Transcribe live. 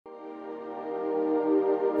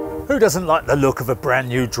Who doesn't like the look of a brand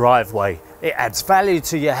new driveway? It adds value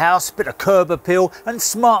to your house, bit of curb appeal, and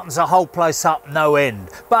smartens the whole place up no end.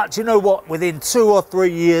 But you know what? Within 2 or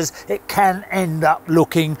 3 years, it can end up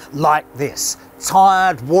looking like this.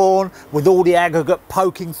 Tired, worn, with all the aggregate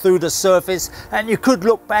poking through the surface, and you could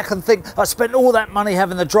look back and think, I spent all that money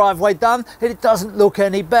having the driveway done, and it doesn't look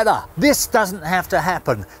any better. This doesn't have to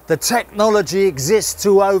happen. The technology exists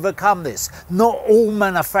to overcome this. Not all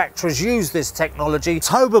manufacturers use this technology.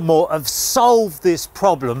 Tobermore have solved this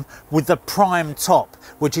problem with the PrimeTop,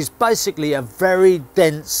 which is basically a very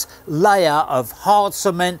dense layer of hard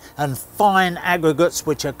cement and fine aggregates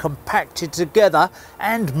which are compacted together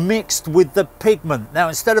and mixed with the pigment. Now,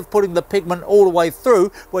 instead of putting the pigment all the way through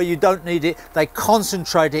where you don't need it, they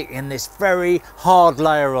concentrate it in this very hard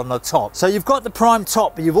layer on the top. So you've got the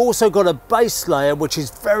PrimeTop, but you've also got a base layer which is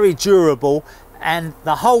very durable, and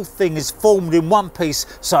the whole thing is formed in one piece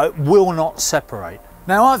so it will not separate.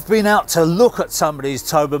 Now, I've been out to look at some of these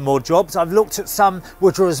Tobermore jobs. I've looked at some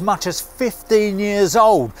which are as much as 15 years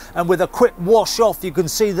old, and with a quick wash off you can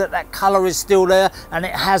see that that colour is still there and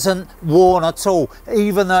it hasn't worn at all,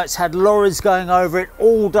 even though it's had lorries going over it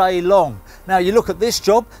all day long. Now you look at this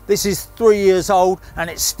job, this is 3 years old and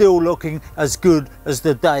it's still looking as good as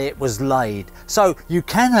the day it was laid. So you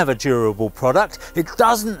can have a durable product. It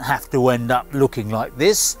doesn't have to end up looking like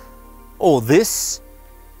this, or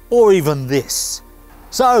even this.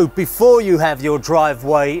 So before you have your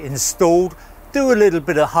driveway installed, do a little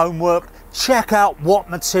bit of homework, check out what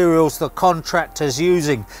materials the contractor's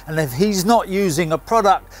using, and if he's not using a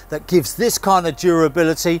product that gives this kind of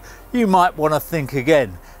durability, you might want to think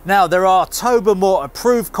again. Now, there are Tobermore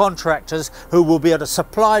approved contractors who will be able to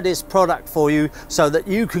supply this product for you so that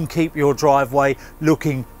you can keep your driveway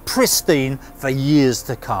looking pristine for years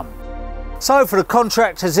to come. So for the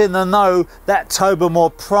contractors in the know, that Tobermore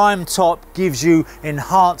PrimeTop gives you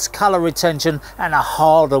enhanced colour retention and a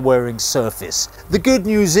harder wearing surface. The good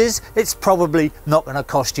news is it's probably not going to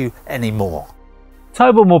cost you any more.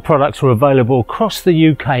 Tobermore products are available across the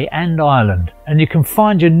UK and Ireland, and you can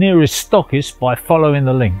find your nearest stockist by following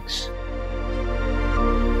the links.